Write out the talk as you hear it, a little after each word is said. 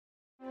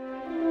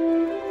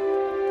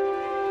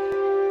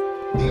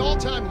The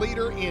all-time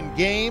leader in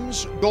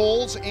games,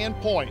 goals, and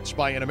points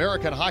by an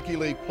American Hockey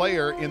League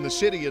player in the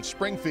city of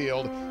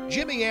Springfield,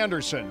 Jimmy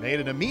Anderson made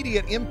an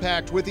immediate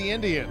impact with the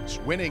Indians,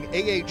 winning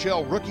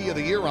AHL Rookie of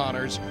the Year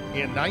honors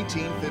in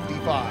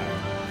 1955.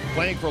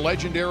 Playing for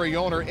legendary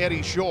owner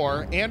Eddie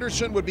Shore,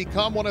 Anderson would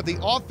become one of the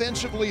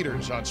offensive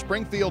leaders on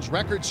Springfield's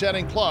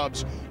record-setting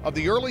clubs of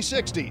the early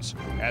 60s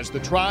as the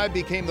Tribe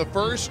became the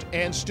first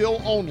and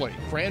still only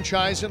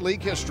franchise in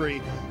league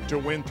history to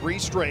win 3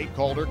 straight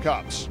Calder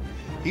Cups.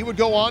 He would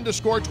go on to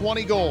score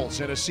 20 goals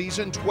in a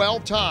season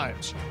 12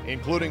 times,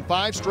 including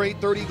 5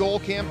 straight 30-goal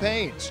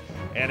campaigns.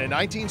 And in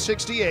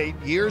 1968,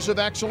 years of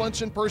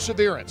excellence and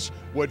perseverance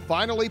would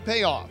finally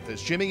pay off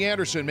as Jimmy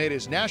Anderson made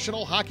his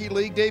National Hockey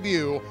League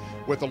debut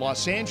with the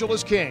Los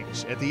Angeles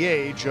Kings at the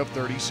age of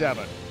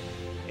 37.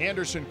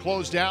 Anderson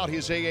closed out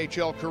his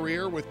AHL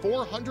career with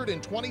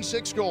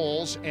 426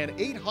 goals and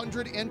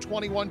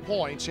 821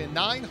 points in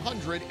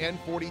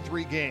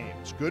 943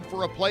 games. Good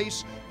for a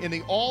place in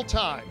the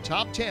all-time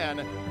top 10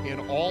 in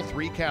all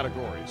 3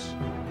 categories.